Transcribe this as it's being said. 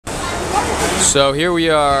So here we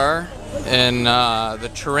are in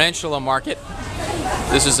the tarantula market.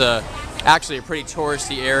 This is actually a pretty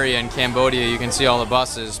touristy area in Cambodia. You can see all the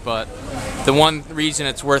buses, but the one reason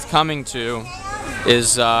it's worth coming to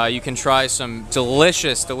is you can try some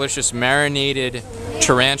delicious marinated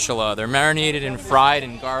tarantula. They're marinated and fried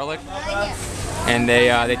in garlic, and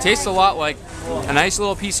they taste a lot like a nice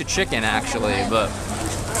little piece of chicken actually, but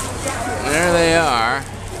there they are.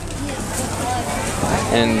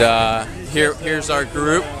 And here's our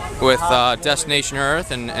group with Destination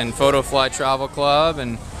Earth and Photofly Travel Club,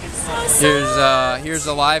 and here's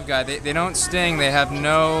a live guy. They don't sting, they have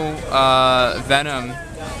no venom,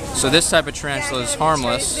 so this type of tarantula is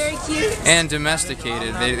harmless and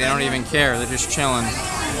domesticated. They don't even care, they're just chilling.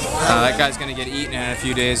 That guy's gonna get eaten in a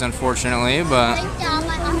few days, unfortunately, but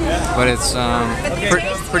it's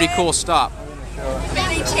pretty cool stop. But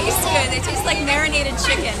they taste good. They taste like marinated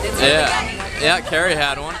chicken. It's really yummy. Yeah, Carrie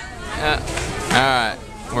had one. Yeah. All right,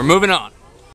 we're moving on.